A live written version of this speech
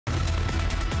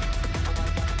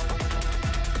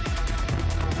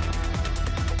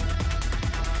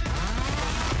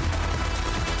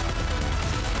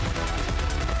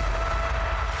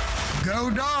Go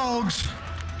Dogs!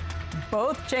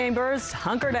 Both chambers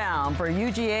hunker down for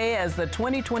UGA as the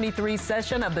 2023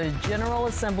 session of the General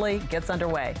Assembly gets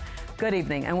underway. Good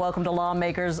evening and welcome to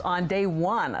Lawmakers on day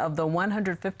one of the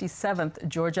 157th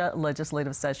Georgia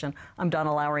legislative session. I'm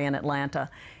Donna Lowry in Atlanta.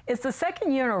 It's the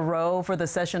second year in a row for the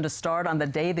session to start on the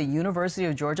day the University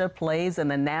of Georgia plays in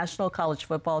the National College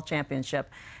Football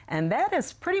Championship. And that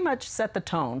has pretty much set the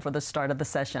tone for the start of the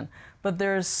session. But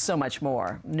there's so much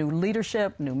more. New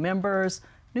leadership, new members,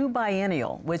 new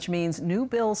biennial, which means new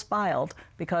bills filed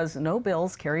because no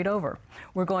bills carried over.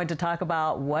 We're going to talk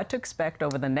about what to expect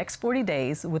over the next 40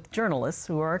 days with journalists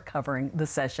who are covering the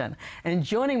session. And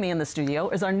joining me in the studio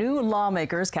is our new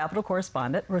Lawmakers Capitol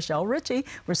correspondent, Rochelle Ritchie.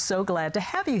 We're so glad to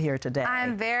have you here today.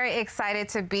 I'm very excited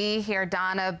to be here,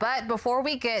 Donna. But before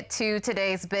we get to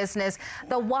today's business,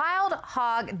 the Wild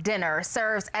Hog Dinner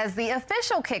serves as the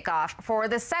official kickoff for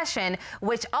the session,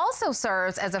 which also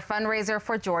serves as a fundraiser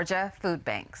for Georgia Food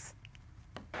Bank.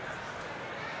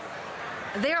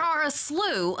 There are a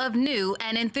slew of new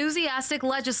and enthusiastic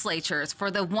legislators for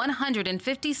the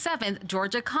 157th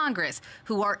Georgia Congress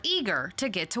who are eager to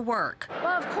get to work.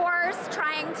 Well, of course,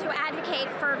 trying to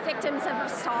advocate for victims of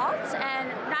assault, and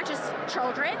not just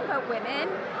children, but women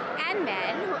and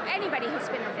men, anybody who's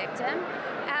been a victim,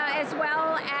 as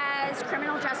well as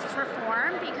criminal justice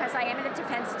reform, because I am a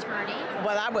defense attorney.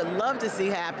 What I would love to see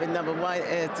happen, number one,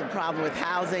 is the problem with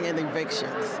housing and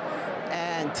evictions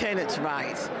and tenants'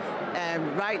 rights.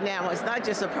 And right now, it's not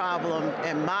just a problem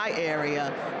in my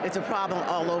area, it's a problem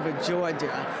all over Georgia.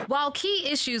 While key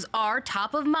issues are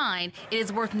top of mind, it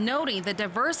is worth noting the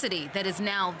diversity that is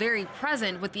now very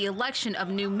present with the election of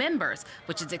new members,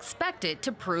 which is expected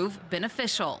to prove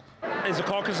beneficial. It's a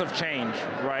caucus of change,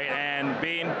 right? And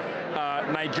being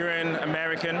Nigerian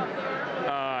American,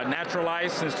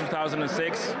 naturalized since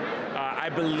 2006, I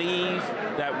believe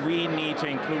that we need to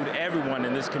include everyone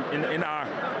in this in our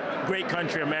great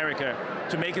country, America,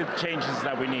 to make the changes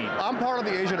that we need. I'm part of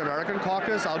the Asian American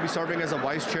Caucus. I'll be serving as a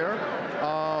vice chair.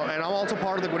 And I'm also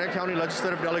part of the Gwinnett County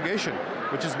Legislative Delegation,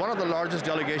 which is one of the largest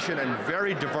delegation and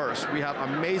very diverse. We have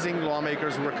amazing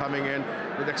lawmakers who are coming in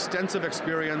with extensive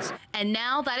experience. And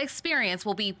now that experience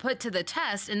will be put to the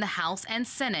test in the House and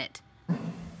Senate.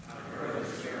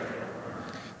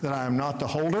 That I am not the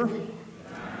holder.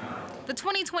 The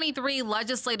 2023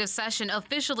 legislative session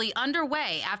officially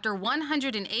underway after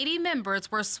 180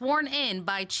 members were sworn in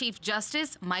by Chief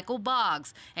Justice Michael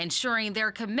Boggs, ensuring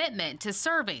their commitment to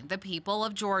serving the people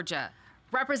of Georgia.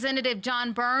 Representative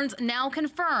John Burns now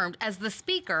confirmed as the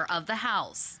Speaker of the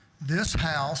House. This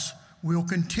House will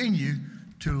continue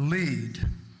to lead.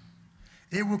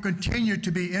 It will continue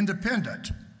to be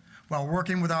independent while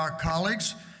working with our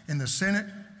colleagues in the Senate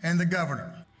and the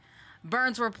governor.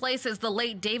 Burns replaces the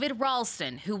late David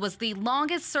Ralston, who was the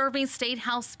longest-serving State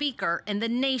House Speaker in the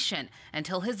nation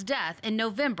until his death in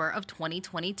November of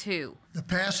 2022. The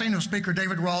passing of Speaker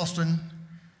David Ralston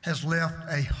has left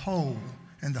a hole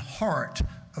in the heart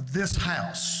of this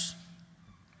House.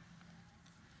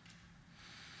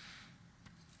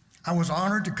 I was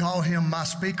honored to call him my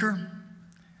Speaker,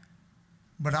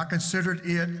 but I considered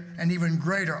it an even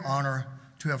greater honor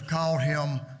to have called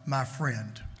him my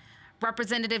friend.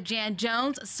 Representative Jan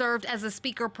Jones served as the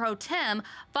Speaker pro tem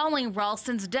following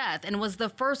Ralston's death and was the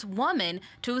first woman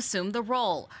to assume the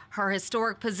role. Her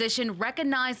historic position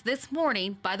recognized this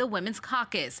morning by the Women's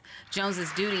Caucus.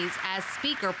 Jones's duties as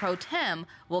Speaker pro tem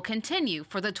will continue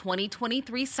for the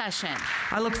 2023 session.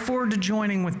 I look forward to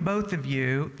joining with both of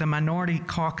you, the Minority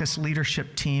Caucus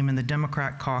leadership team and the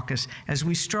Democrat Caucus, as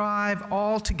we strive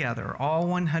all together, all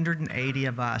 180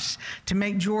 of us, to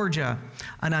make Georgia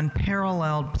an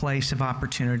unparalleled place of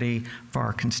opportunity for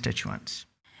our constituents.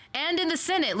 And in the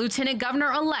Senate, Lieutenant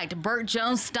Governor-elect Burt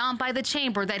Jones stomped by the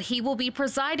chamber that he will be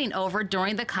presiding over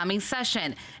during the coming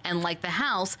session. And like the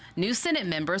House, new Senate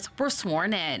members were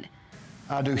sworn in.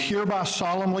 I do hereby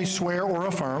solemnly swear or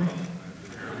affirm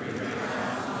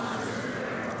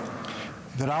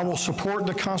that I will support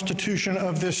the Constitution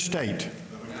of this state,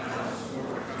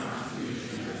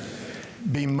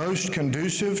 be most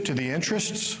conducive to the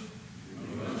interests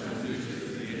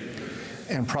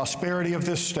and prosperity of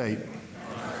this state.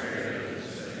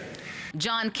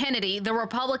 John Kennedy, the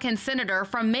Republican senator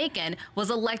from Macon, was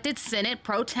elected Senate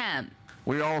pro tem.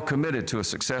 We are all committed to a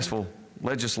successful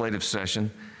legislative session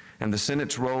and the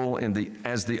Senate's role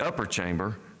as the upper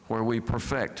chamber where we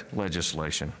perfect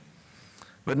legislation.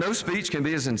 But no speech can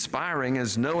be as inspiring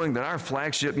as knowing that our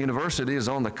flagship university is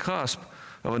on the cusp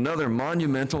of another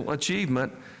monumental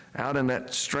achievement out in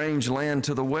that strange land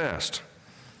to the west.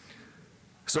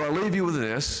 So I leave you with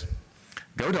this: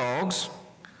 go Dogs,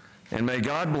 And may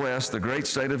God bless the great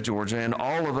state of Georgia and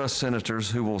all of us senators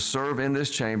who will serve in this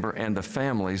chamber and the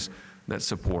families that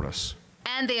support us.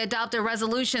 And they adopted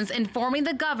resolutions informing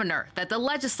the governor that the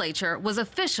legislature was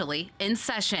officially in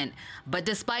session. But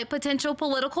despite potential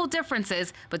political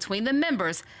differences between the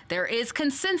members, there is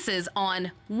consensus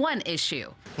on one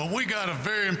issue. Well, we got a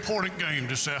very important game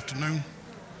this afternoon.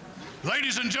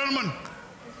 Ladies and gentlemen,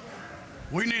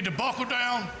 we need to buckle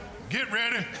down, get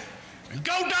ready, and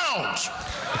go Dogs!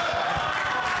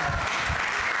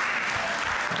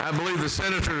 I believe the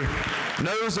senator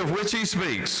knows of which he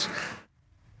speaks.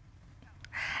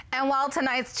 And while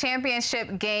tonight's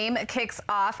championship game kicks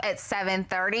off at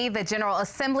 7:30, the General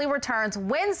Assembly returns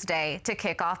Wednesday to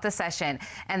kick off the session.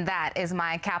 And that is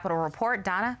my Capitol Report.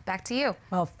 Donna, back to you.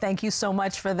 Well, thank you so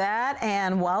much for that.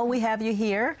 And while we have you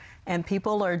here and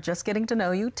people are just getting to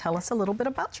know you, tell us a little bit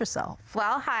about yourself.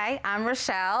 Well, hi, I'm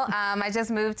Rochelle. I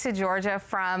just moved to Georgia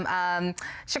from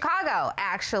Chicago,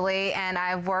 actually, and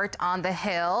I've worked on the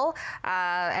Hill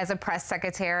as a press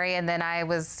secretary, and then I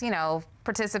was,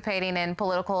 participating in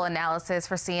political analysis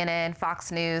for CNN,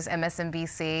 Fox News,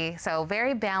 MSNBC. So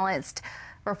very balanced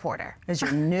reporter. As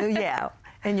you're new, yeah.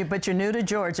 But you're new to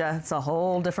Georgia. It's a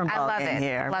whole different ballgame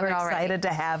here. Love We're it already. excited to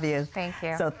have you. Thank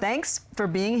you. So thanks for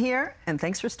being here, and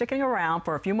thanks for sticking around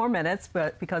for a few more minutes.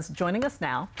 But because joining us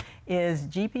now is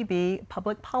GPB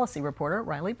public policy reporter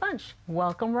Riley Bunch.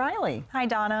 Welcome, Riley. Hi,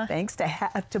 Donna. Thanks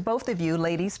to both of you,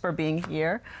 ladies, for being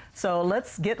here. So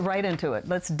let's get right into it.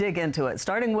 Let's dig into it,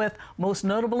 starting with, most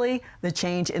notably, the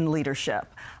change in leadership.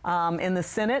 In the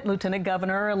Senate, Lieutenant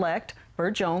Governor-elect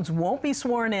Burt Jones won't be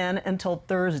sworn in until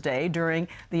Thursday during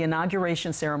the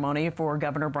inauguration ceremony for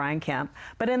Governor Brian Kemp.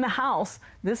 But in the House,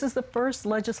 this is the first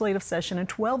legislative session in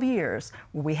 12 years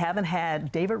where we haven't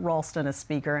had David Ralston as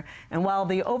Speaker. And while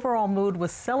the overall mood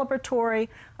was celebratory,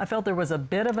 I felt there was a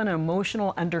bit of an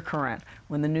emotional undercurrent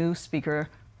when the new Speaker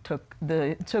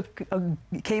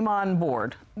came on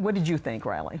board. What did you think,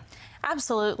 Riley?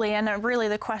 Absolutely, and really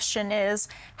the question is,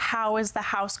 how is the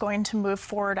House going to move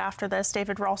forward after this?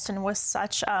 David Ralston was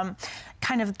such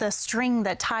kind of the string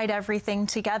that tied everything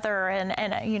together,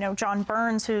 and John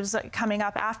Burns, who's coming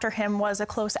up after him, was a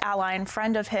close ally and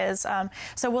friend of his.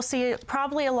 So we'll see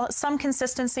probably some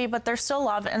consistency, but there's still a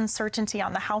lot of uncertainty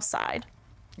on the House side.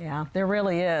 Yeah, there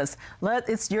really is.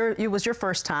 It was your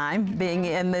first time being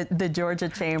in the Georgia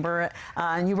chamber,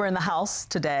 and you were in the House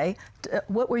today.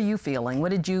 What were you feeling?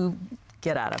 What did you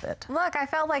get out of it? Look, I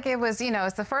felt like it was,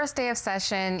 it's the first day of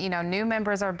session, new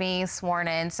members are being sworn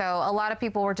in. So a lot of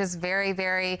people were just very,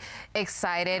 very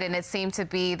excited. And it seemed to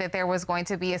be that there was going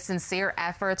to be a sincere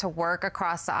effort to work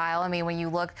across the aisle. I mean, when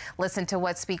you listen to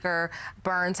what Speaker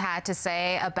Burns had to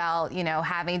say about,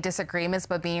 having disagreements,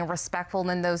 but being respectful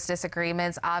in those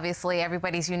disagreements. Obviously,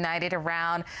 everybody's united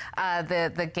around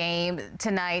the game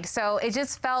tonight. So it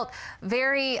just felt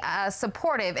very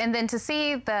supportive. And then to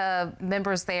see the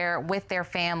members there with their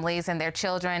families and their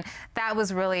children, that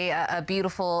was really a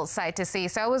beautiful sight to see.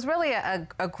 So it was really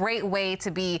a great way to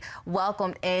be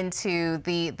welcomed into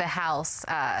the House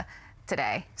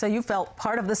today. So you felt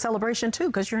part of the celebration too,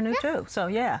 because you're new too. So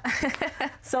yeah.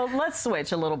 So let's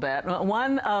switch a little bit.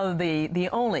 One of the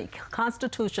only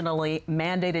constitutionally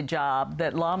mandated job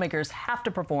that lawmakers have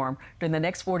to perform during the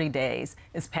next 40 days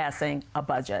is passing a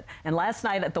budget. And last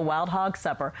night at the Wild Hog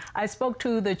Supper, I spoke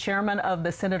to the chairman of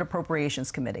the Senate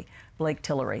Appropriations Committee, Blake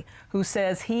Tillery, who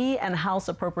says he and House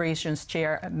Appropriations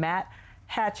Chair Matt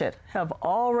Hatchett have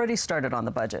already started on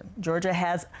the budget. Georgia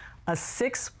has a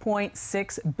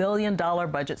 $6.6 billion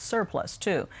budget surplus,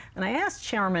 too. And I asked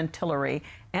Chairman Tillery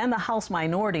and the House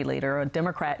Minority Leader, a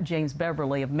Democrat, James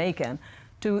Beverly of Macon,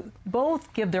 to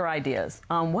both give their ideas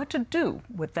on what to do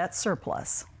with that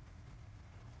surplus.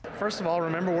 First of all,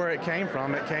 remember where it came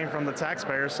from. It came from the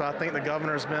taxpayers, so I think the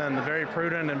governor's been very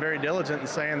prudent and very diligent in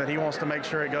saying that he wants to make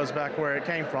sure it goes back where it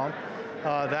came from.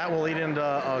 That will eat into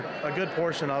a good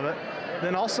portion of it.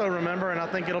 Then also remember, and I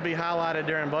think it'll be highlighted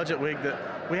during budget week,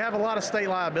 that we have a lot of state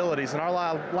liabilities, and our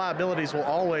liabilities will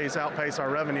always outpace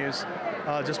our revenues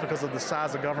just because of the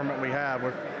size of government we have.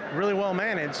 We're really well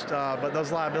managed, but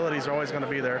those liabilities are always going to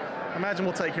be there. I imagine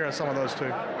we'll take care of some of those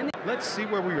too. Let's see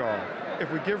where we are.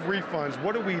 If we give refunds,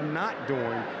 what are we not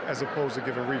doing as opposed to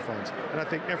giving refunds? And I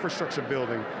think infrastructure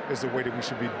building is the way that we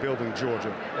should be building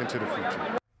Georgia into the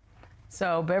future.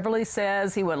 So Beverly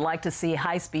says he would like to see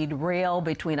high-speed rail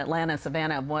between Atlanta and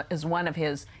Savannah as one of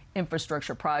his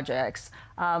infrastructure projects.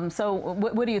 So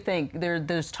what do you think?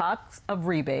 There's talks of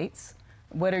rebates.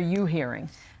 What are you hearing?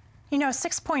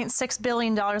 $6.6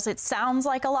 billion, it sounds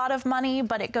like a lot of money,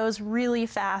 but it goes really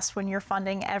fast when you're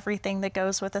funding everything that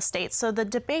goes with a state. So the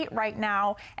debate right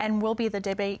now, and will be the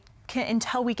debate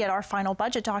until we get our final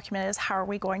budget document is how are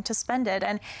we going to spend it.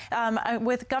 And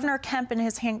with Governor Kemp and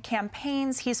his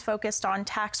campaigns, he's focused on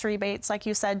tax rebates, like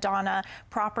you said, Donna,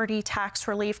 property tax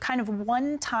relief, kind of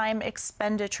one-time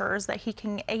expenditures that he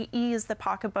can ease the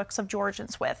pocketbooks of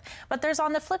Georgians with. But there's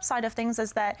on the flip side of things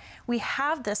is that we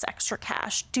have this extra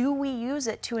cash. Do we use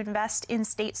it to invest in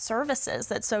state services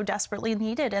that's so desperately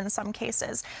needed in some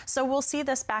cases? So we'll see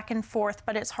this back and forth,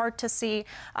 but it's hard to see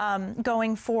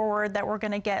going forward that we're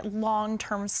going to get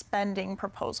long-term spending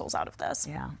proposals out of this.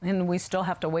 Yeah, and we still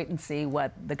have to wait and see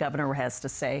what the governor has to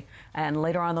say. And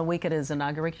later on the week at his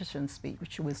inauguration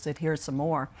speech, we'll sit here some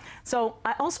more. So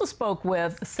I also spoke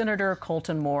with Senator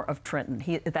Colton Moore of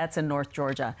Trenton, that's in North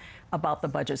Georgia, about the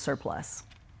budget surplus.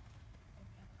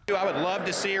 I would love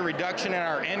to see a reduction in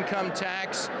our income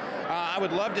tax. I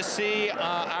would love to see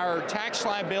our tax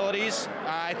liabilities.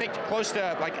 I think close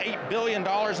to like $8 billion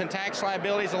in tax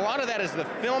liabilities. A lot of that is the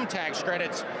film tax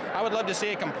credits. I would love to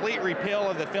see a complete repeal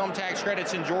of the film tax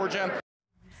credits in Georgia.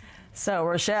 So,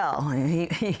 Rochelle,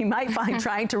 he might find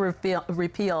trying to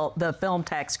repeal the film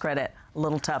tax credit a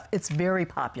little tough. It's very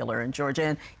popular in Georgia,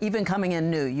 and even coming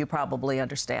in new, you probably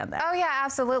understand that. Oh, yeah,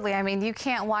 absolutely. I mean, you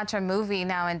can't watch a movie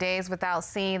nowadays without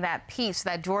seeing that peach,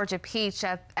 that Georgia peach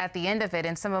at the end of it.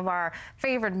 And some of our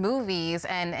favorite movies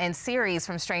and series,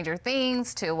 from Stranger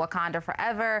Things to Wakanda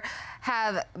Forever,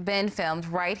 have been filmed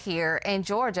right here in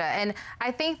Georgia. And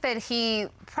I think that he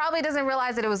probably doesn't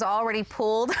realize that it was already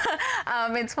pulled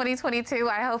in 2022.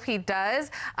 I hope he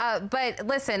does. But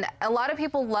listen, a lot of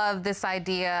people love this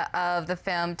idea of the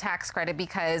film tax credit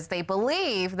because they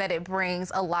believe that it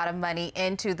brings a lot of money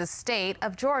into the state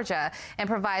of Georgia and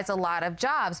provides a lot of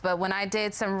jobs. But when I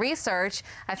did some research,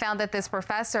 I found that this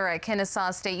professor at Kennesaw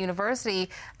State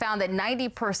University found that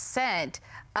 90%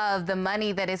 of the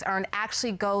money that is earned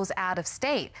actually goes out of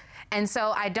state. And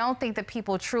so I don't think that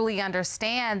people truly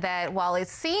understand that while it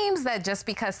seems that just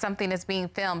because something is being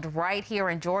filmed right here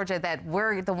in Georgia that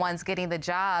we're the ones getting the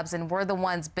jobs and we're the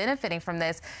ones benefiting from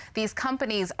this, these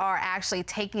companies are actually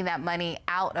taking that money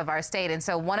out of our state. And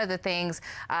so one of the things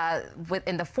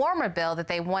in the former bill that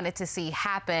they wanted to see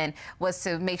happen was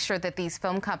to make sure that these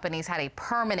film companies had a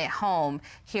permanent home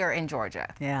here in Georgia.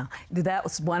 Yeah, that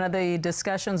was one of the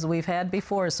discussions we've had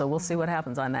before, so we'll see what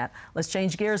happens on that. Let's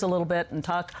change gears a little bit and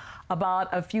talk about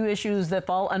a few issues that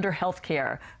fall under health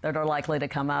care that are likely to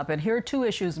come up. And here are two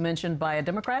issues mentioned by a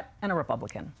Democrat and a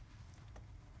Republican.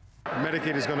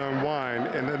 Medicaid is going to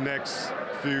unwind in the next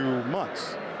few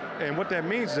months. And what that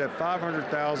means is that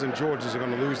 500,000 Georgians are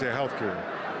going to lose their health care.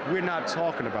 We're not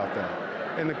talking about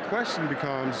that. And the question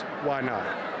becomes, why not?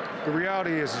 The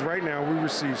reality is right now we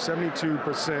receive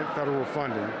 72% federal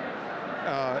funding.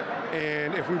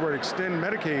 And if we were to extend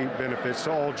Medicaid benefits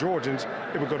to all Georgians,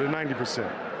 it would go to 90%.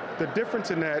 The difference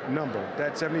in that number,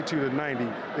 that 72 to 90,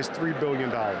 is $3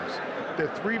 billion. There's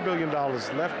 $3 billion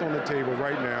left on the table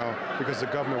right now because the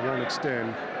government won't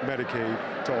extend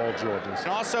Medicaid to all Georgians. And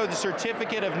also the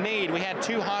certificate of need. We had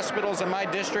 2 hospitals in my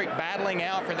district battling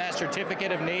out for that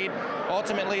certificate of need.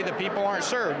 Ultimately, the people aren't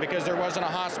served because there wasn't a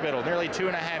hospital, nearly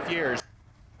 2.5 years.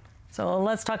 So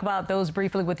let's talk about those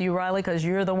briefly with you, Riley, because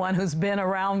you're the one who's been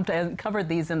around and covered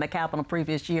these in the Capitol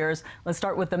previous years. Let's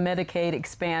start with the Medicaid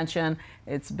expansion.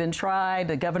 It's been tried.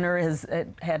 The governor has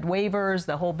had waivers,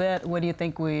 the whole bit. What do you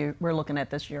think we're looking at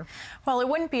this year? Well, it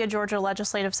wouldn't be a Georgia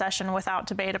legislative session without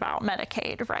debate about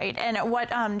Medicaid, right? And what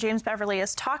James Beverly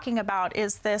is talking about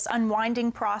is this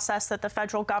unwinding process that the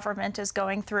federal government is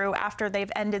going through after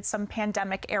they've ended some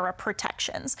pandemic-era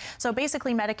protections. So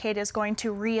basically, Medicaid is going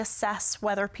to reassess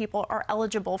whether people are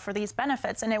eligible for these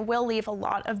benefits, and it will leave a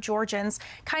lot of Georgians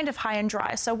kind of high and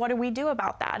dry. So what do we do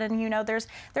about that? And, you know, there's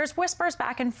whispers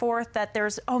back and forth that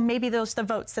there's, oh, maybe there's the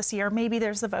votes this year, maybe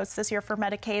there's the votes this year for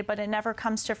Medicaid, but it never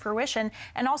comes to fruition.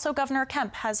 And also Governor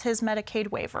Kemp has his Medicaid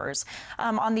waivers.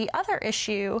 On the other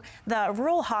issue, the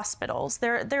rural hospitals,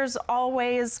 there's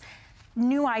always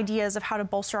new ideas of how to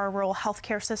bolster our rural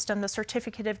healthcare system. The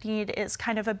certificate of need is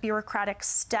kind of a bureaucratic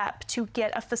step to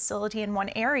get a facility in one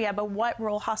area, but what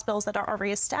rural hospitals that are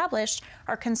already established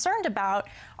are concerned about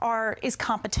is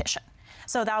competition.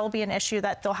 So that will be an issue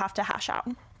that they'll have to hash out.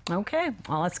 Okay,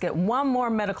 well, let's get one more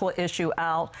medical issue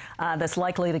out that's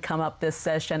likely to come up this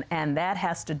session, and that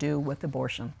has to do with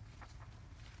abortion.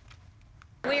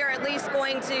 We are at least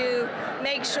going to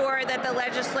make sure that the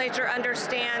legislature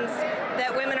understands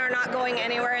that women are not going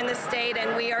anywhere in the state,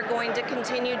 and we are going to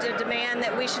continue to demand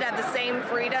that we should have the same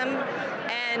freedom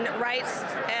and rights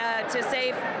to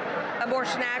safe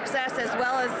abortion access, as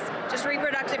well as just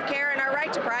reproductive care and our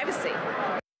right to privacy.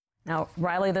 Now,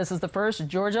 Riley, this is the first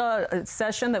Georgia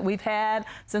session that we've had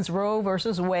since Roe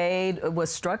versus Wade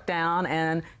was struck down,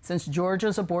 and since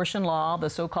Georgia's abortion law, the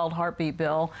so-called heartbeat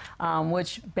bill,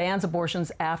 which bans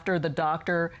abortions after the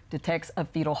doctor detects a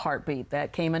fetal heartbeat.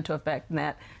 That came into effect, and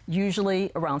that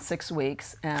usually around 6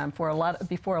 weeks, and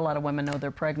before a lot of women know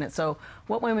they're pregnant. So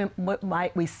what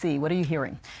might we see? What are you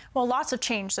hearing? Well, lots of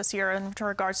change this year in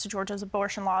regards to Georgia's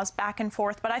abortion laws, back and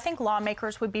forth, but I think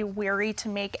lawmakers would be weary to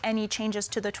make any changes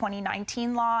to the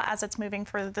 2019 law as it's moving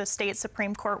for the state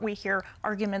Supreme Court. We hear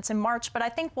arguments in March, but I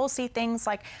think we'll see things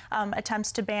like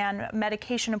attempts to ban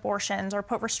medication abortions or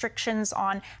put restrictions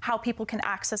on how people can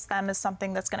access them is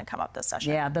something that's going to come up this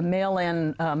session. Yeah, the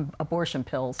mail-in abortion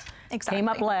pills came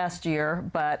up last year,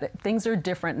 but things are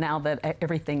different now that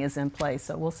everything is in place,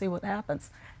 so we'll see what happens.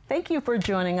 Thank you for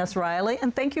joining us, Riley,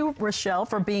 and thank you, Rochelle,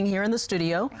 for being here in the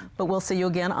studio. But we'll see you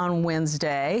again on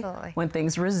Wednesday when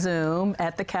things resume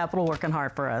at the Capitol, working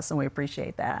hard for us, and we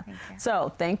appreciate that.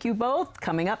 So thank you both.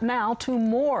 Coming up now, 2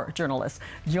 more journalists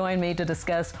join me to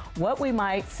discuss what we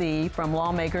might see from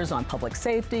lawmakers on public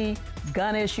safety,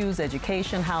 gun issues,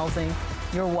 education, housing.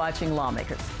 You're watching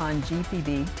Lawmakers on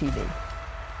GPB TV.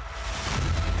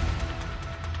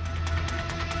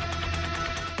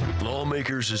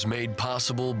 Lawmakers is made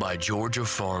possible by Georgia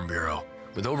Farm Bureau.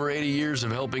 With over 80 years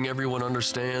of helping everyone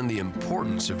understand the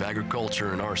importance of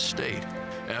agriculture in our state.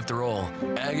 After all,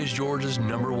 ag is Georgia's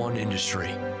 #1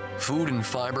 industry. Food and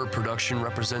fiber production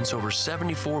represents over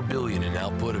 $74 billion in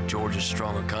output of Georgia's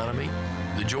strong economy.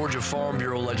 The Georgia Farm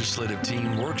Bureau legislative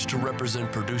team works to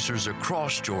represent producers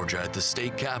across Georgia at the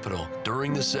state capitol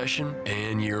during the session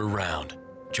and year-round.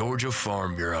 Georgia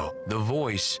Farm Bureau, the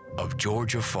voice of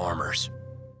Georgia farmers.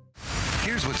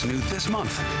 Here's what's new this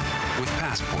month with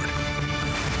Passport.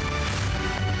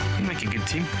 You make a good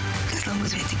team. As long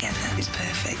as we're together, it's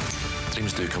perfect.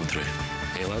 Dreams do come true.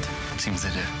 Hey, lad? Seems they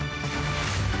do.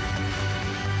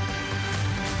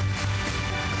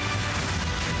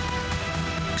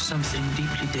 Something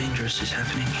deeply dangerous is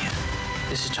happening here.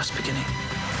 This is just beginning.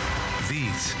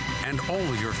 These and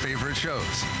all your favorite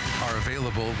shows are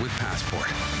available with Passport.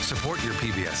 Support your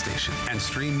PBS station and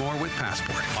stream more with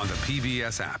Passport on the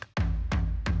PBS app.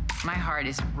 My heart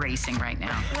is racing right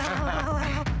now.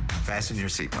 Fasten your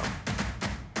seatbelt.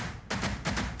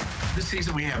 This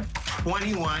season we have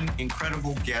 21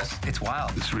 incredible guests. It's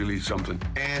wild. It's really something.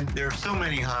 And there are so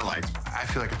many highlights. I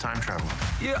feel like a time traveler.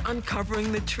 You're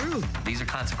uncovering the truth. These are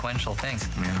consequential things.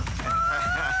 Yeah.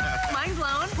 Mind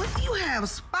blown. What do you have?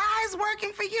 Spies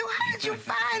working for you? How did you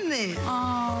find this?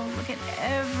 Oh, look at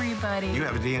everybody. You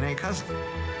have a DNA cousin.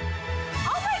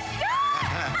 Oh my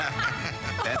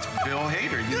God! That's Bill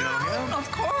Hader. You know him?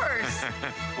 Of course.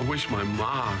 I wish my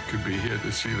mom could be here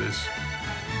to see this.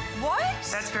 What?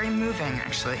 That's very moving,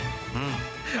 actually.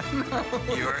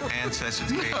 No. Your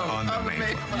ancestors came on the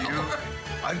Mayflower.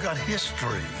 I've got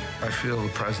history. I feel the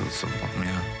presence of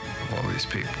all these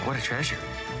people. What a treasure.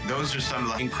 Those are some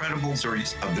of the incredible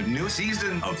stories of the new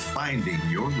season of Finding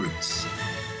Your Roots.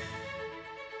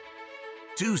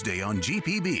 Tuesday on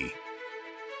GPB.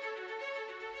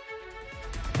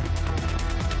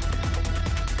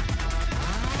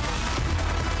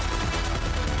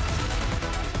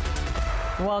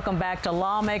 Welcome back to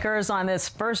Lawmakers on this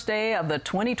first day of the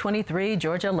 2023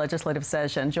 Georgia legislative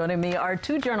session. Joining me are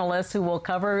 2 journalists who will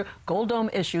cover Gold Dome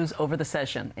issues over the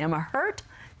session. Emma Hurt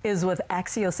is with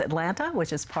Axios Atlanta,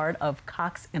 which is part of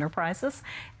Cox Enterprises,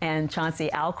 and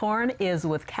Chauncey Alcorn is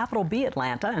with Capital B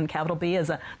Atlanta, and Capital B is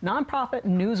a nonprofit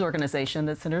news organization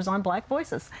that centers on Black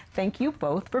voices. Thank you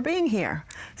both for being here.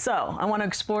 So I want to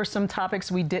explore some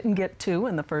topics we didn't get to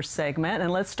in the first segment,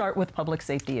 and let's start with public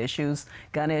safety issues,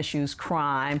 gun issues,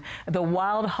 crime. The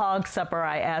Wild Hog Supper,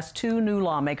 I asked 2 new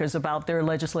lawmakers about their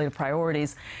legislative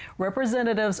priorities.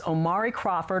 Representatives Omari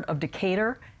Crawford of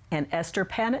Decatur and Esther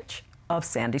Panich of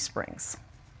Sandy Springs.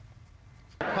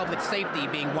 Public safety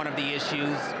being one of the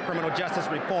issues, criminal justice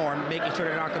reform, making sure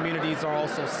that our communities are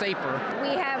also safer.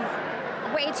 We have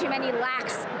way too many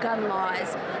lax gun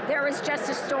laws. There was just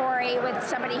a story with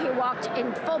somebody who walked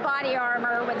in full body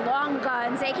armor with long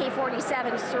guns,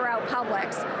 AK-47s throughout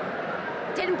Publix.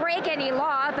 Didn't break any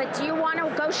law, but do you want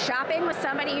to go shopping with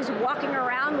somebody who's walking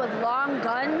around with long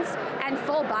guns and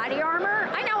full body armor?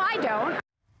 I know I don't.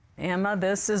 Emma,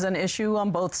 this is an issue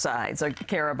on both sides I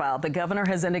care about. The governor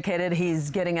has indicated he's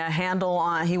getting a handle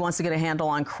on, he wants to get a handle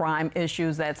on crime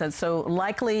issues. So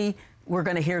likely we're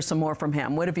going to hear some more from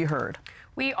him. What have you heard?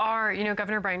 We are,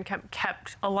 Governor Brian Kemp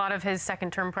kept a lot of his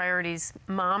second-term priorities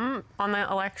mum on the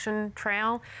election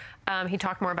trail. He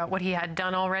talked more about what he had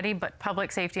done already, but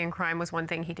public safety and crime was one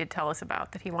thing he did tell us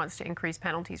about, that he wants to increase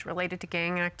penalties related to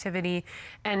gang activity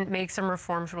and make some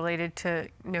reforms related to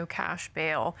no cash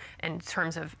bail in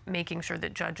terms of making sure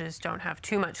that judges don't have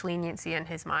too much leniency in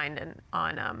his mind and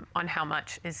on how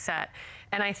much is set.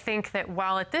 And I think that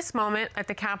while at this moment at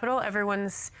the Capitol,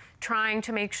 everyone's trying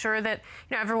to make sure that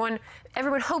everyone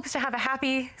hopes to have a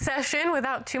happy session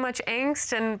without too much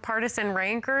angst and partisan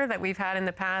rancor that we've had in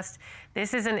the past.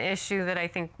 This is an issue that I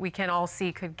think we can all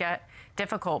see could get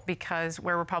difficult, because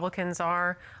where Republicans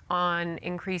are on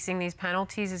increasing these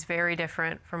penalties is very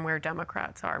different from where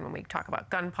Democrats are. And when we talk about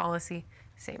gun policy,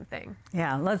 same thing.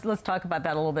 Yeah, let's talk about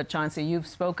that a little bit, Chauncey. You've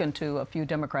spoken to a few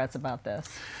Democrats about this.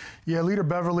 Yeah, Leader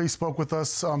Beverly spoke with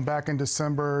us back in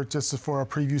December just for a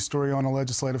preview story on a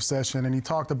legislative session, and he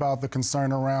talked about the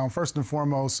concern around, first and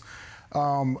foremost,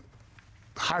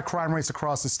 high crime rates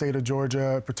across the state of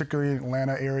Georgia, particularly in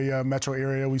Atlanta area, metro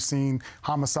area. We've seen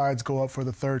homicides go up for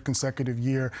the third consecutive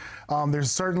year. There's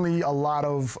certainly a lot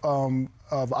of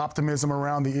optimism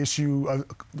around the issue.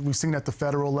 We've seen at the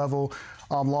federal level,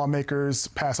 lawmakers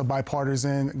pass a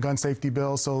bipartisan gun safety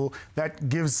bill, so that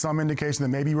gives some indication that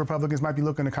maybe Republicans might be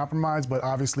looking to compromise, but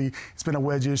obviously it's been a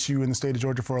wedge issue in the state of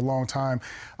Georgia for a long time.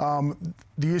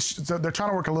 The issue, so they're trying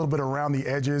to work a little bit around the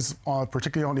edges,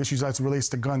 particularly on issues as it relates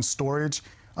to gun storage,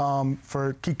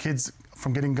 for keep kids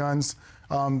from getting guns,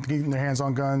 getting their hands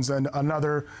on guns. And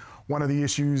another one of the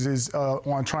issues is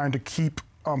on trying to keep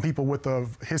people with a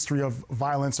history of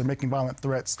violence or making violent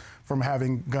threats from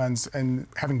having guns and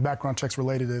having background checks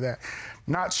related to that.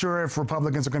 Not sure if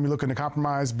Republicans are going to be looking to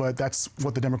compromise, but that's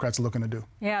what the Democrats are looking to do.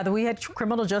 Yeah, we had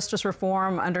criminal justice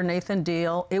reform under Nathan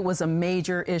Deal. It was a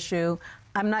major issue.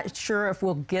 I'm not sure if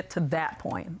we'll get to that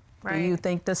point. Right. Do you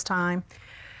think this time?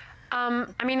 I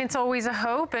mean, it's always a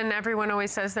hope, and everyone always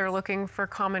says they're looking for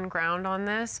common ground on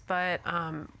this, but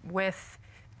with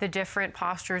the different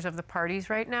postures of the parties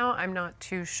right now, I'm not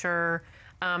too sure.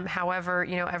 However,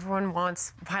 everyone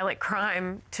wants violent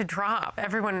crime to drop.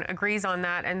 Everyone agrees on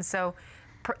that, and so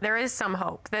there is some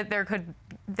hope that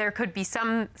there could be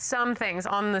some things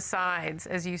on the sides,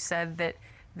 as you said,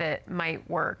 that might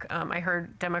work. I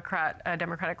heard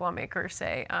Democratic lawmakers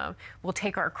say, "We'll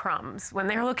take our crumbs," when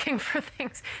they're looking for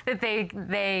things that they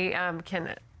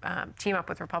can team up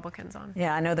with Republicans on.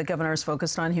 Yeah, I know the governor has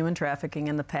focused on human trafficking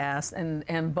in the past,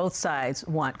 and both sides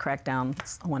want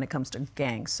crackdowns when it comes to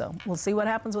gangs. So we'll see what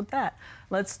happens with that.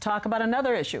 Let's talk about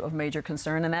another issue of major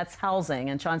concern, and that's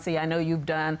housing. And Chauncey, I know you've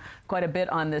done quite a bit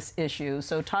on this issue,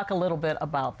 so talk a little bit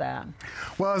about that.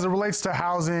 Well, as it relates to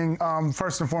housing,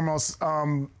 first and foremost,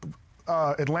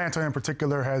 Atlanta in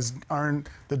particular has earned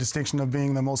the distinction of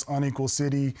being the most unequal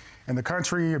city in the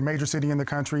country, a major city in the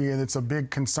country, and it's a big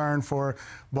concern for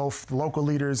both local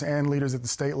leaders and leaders at the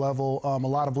state level. A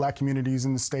lot of black communities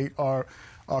in the state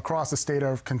across the state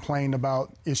have complained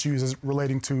about issues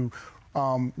relating to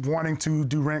wanting to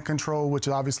do rent control, which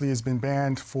obviously has been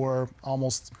banned for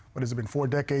almost, 4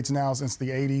 decades now, since the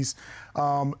 80s.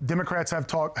 Democrats have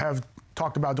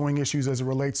talked about doing issues as it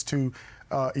relates to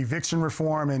eviction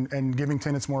reform and giving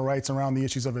tenants more rights around the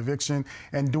issues of eviction,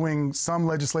 and doing some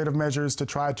legislative measures to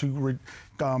try to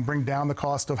bring down the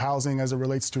cost of housing as it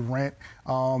relates to rent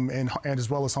and as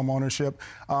well as home ownership.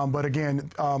 But again,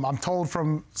 I'm told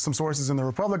from some sources in the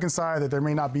Republican side that there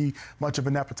may not be much of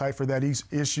an appetite for that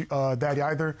issue that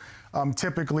either.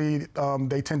 Typically,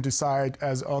 they tend to side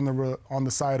as on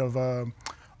the side of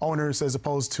owners as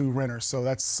opposed to renters. So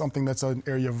that's something that's an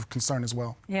area of concern as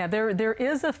well. Yeah, there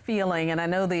is a feeling, and I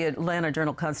know the Atlanta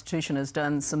Journal-Constitution has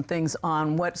done some things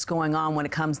on what's going on when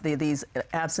it comes to these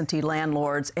absentee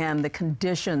landlords and the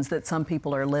conditions that some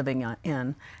people are living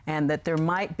in, and that there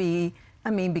might be,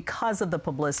 because of the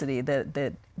publicity that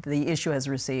the issue has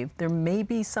received, there may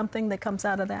be something that comes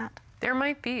out of that. There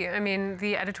might be.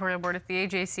 The editorial board at the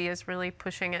AJC is really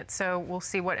pushing it, so we'll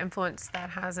see what influence that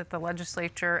has at the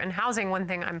legislature. And housing, one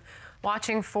thing I'm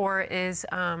watching for is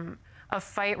a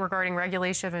fight regarding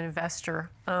regulation of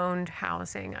investor-owned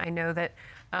housing. I know that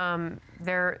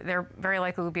there very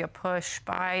likely will be a push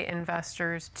by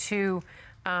investors to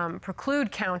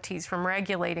preclude counties from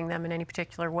regulating them in any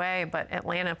particular way, but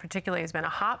Atlanta particularly has been a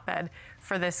hotbed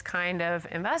for this kind of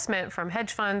investment from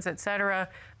hedge funds, et cetera,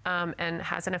 and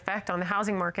has an effect on the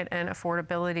housing market and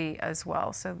affordability as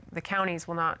well. So the counties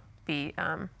will not be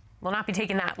will not be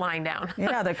taking that line down.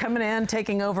 Yeah, they're coming in,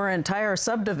 taking over entire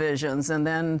subdivisions, and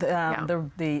then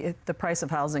the price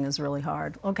of housing is really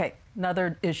hard. Okay,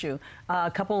 another issue.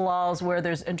 A couple of laws where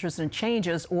there's interest in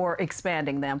changes or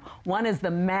expanding them. One is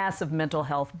the massive mental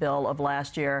health bill of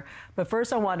last year. But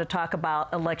first, I want to talk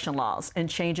about election laws and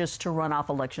changes to runoff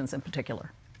elections in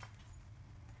particular.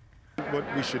 What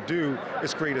we should do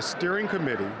is create a steering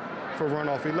committee for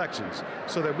runoff elections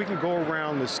so that we can go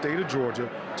around the state of Georgia,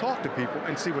 talk to people,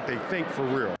 and see what they think for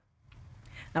real.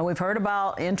 Now, we've heard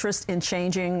about interest in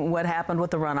changing what happened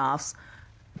with the runoffs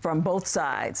from both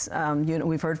sides.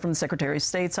 We've heard from the Secretary of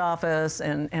State's office,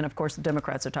 and of course, the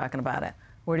Democrats are talking about it.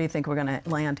 Where do you think we're going to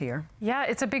land here? Yeah,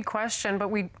 it's a big question, but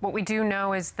what we do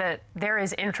know is that there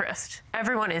is interest.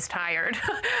 Everyone is tired.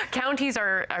 Counties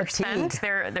are spent.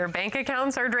 Their bank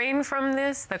accounts are drained from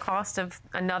this, the cost of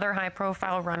another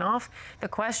high-profile runoff. The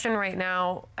question right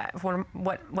now,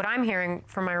 what I'm hearing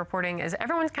from my reporting, is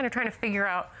everyone's kind of trying to figure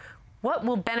out what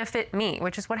will benefit me,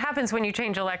 which is what happens when you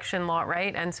change election law,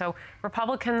 right? And so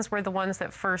Republicans were the ones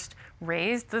that first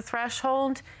raised the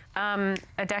threshold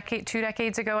two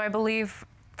decades ago, I believe,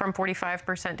 from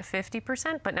 45% to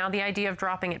 50%, but now the idea of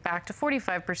dropping it back to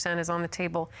 45% is on the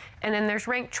table. And then there's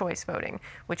ranked choice voting,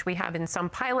 which we have in some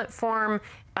pilot form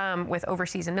with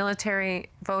overseas and military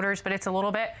voters, but it's a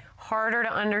little bit harder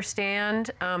to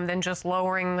understand than just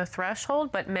lowering the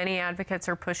threshold, but many advocates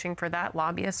are pushing for that.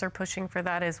 Lobbyists are pushing for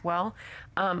that as well.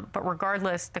 But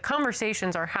regardless, the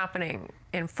conversations are happening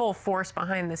in full force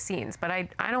behind the scenes, but I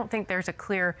don't think there's a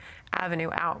clear avenue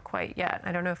out quite yet.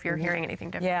 I don't know if you're hearing anything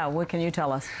different. Yeah, what can you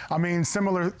tell us? I mean,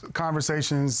 similar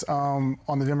conversations on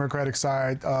the Democratic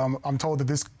side. I'm told that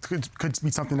this could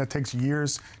be something that takes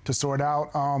years to sort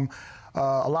out.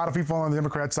 A lot of people on the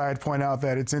Democrat side point out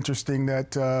that it's interesting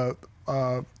that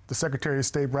the Secretary of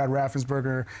State, Brad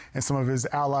Raffensperger, and some of his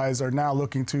allies are now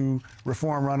looking to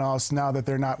reform runoffs now that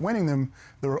they're not winning them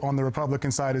on the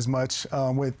Republican side as much,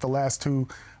 with the last two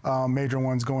major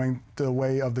ones going the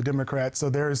way of the Democrats. So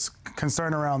there's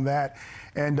concern around that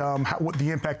and what the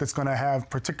impact that's going to have,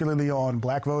 particularly on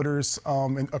black voters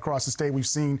across the state. We've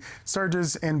seen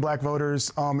surges in black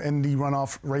voters in the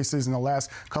runoff races in the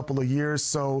last couple of years.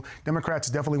 So Democrats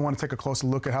definitely want to take a closer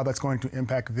look at how that's going to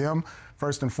impact them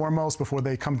first and foremost before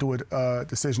they come to a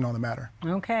decision on the matter.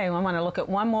 Okay, well, I want to look at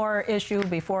one more issue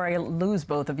before I lose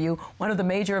both of you. One of the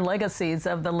major legacies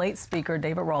of the late Speaker,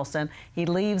 David Ralston, he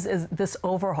leaves this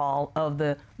overhaul of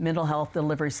the mental health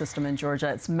delivery system in Georgia.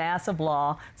 It's massive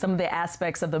law. Some of the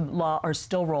aspects of the law are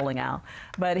still rolling out.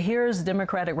 But here's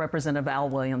Democratic Representative Al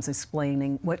Williams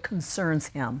explaining what concerns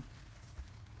him.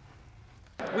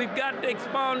 We've got to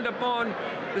expound upon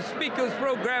the Speaker's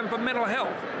program for mental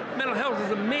health. Mental health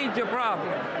is a major problem,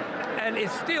 and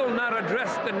it's still not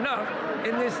addressed enough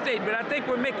in this state. But I think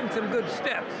we're making some good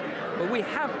steps. But we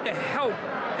have to help,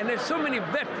 and there's so many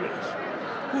veterans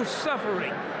who's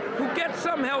suffering, who get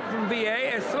some help from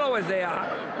VA, as slow as they are,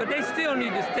 but they still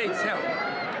need the state's help.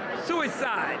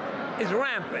 Suicide is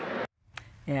rampant.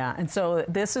 Yeah, and so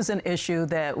this is an issue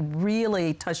that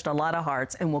really touched a lot of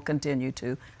hearts and will continue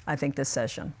to, I think, this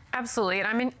session. Absolutely,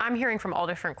 and I'm hearing from all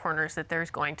different corners that there's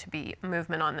going to be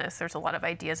movement on this. There's a lot of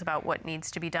ideas about what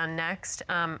needs to be done next.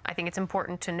 I think it's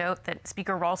important to note that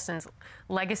Speaker Ralston's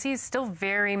legacy is still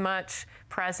very much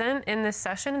present in this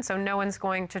session, and so no one's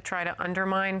going to try to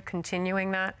undermine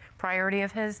continuing that priority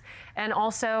of his. And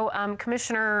also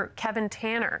Commissioner Kevin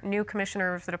Tanner, new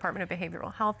commissioner of the Department of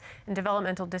Behavioral Health and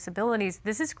Developmental Disabilities.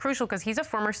 This is crucial because he's a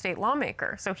former state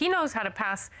lawmaker, so he knows how to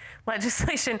pass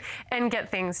legislation and get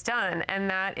things done, and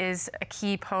that is a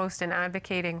key post in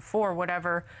advocating for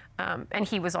whatever, and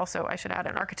he was also, I should add,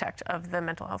 an architect of the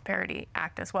Mental Health Parity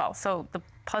Act as well. So the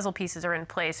puzzle pieces are in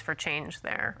place for change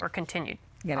there, or continued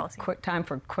policy. Quick time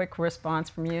for quick response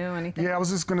from you, anything? Yeah, I was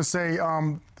just going to say,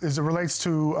 as it relates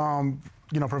to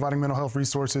providing mental health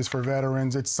resources for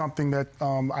veterans, it's something that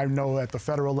I know at the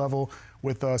federal level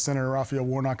with Senator Raphael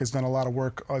Warnock has done a lot of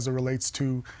work as it relates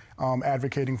to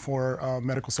advocating for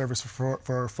medical service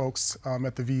for folks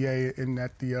at the VA and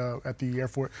at the Air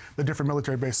Force, the different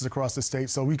military bases across the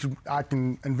state. So I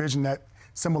can envision that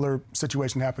similar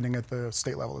situation happening at the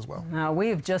state level as well. Now,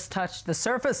 we've just touched the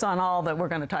surface on all that we're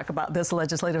going to talk about this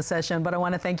legislative session, but I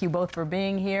want to thank you both for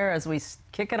being here as we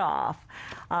kick it off.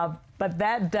 But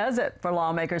that does it for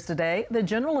Lawmakers today. The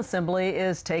General Assembly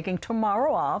is taking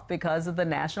tomorrow off because of the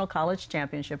National College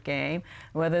Championship game.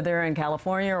 Whether they're in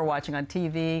California or watching on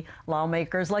TV,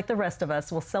 lawmakers, like the rest of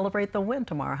us, will celebrate the win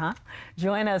tomorrow, huh?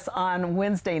 Join us on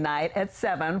Wednesday night at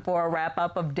 7 for a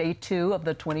wrap-up of Day 2 of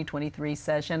the 2023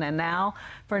 session. And now,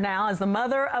 as the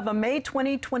mother of a May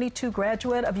 2022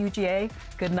 graduate of UGA,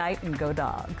 good night and go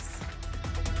Dogs.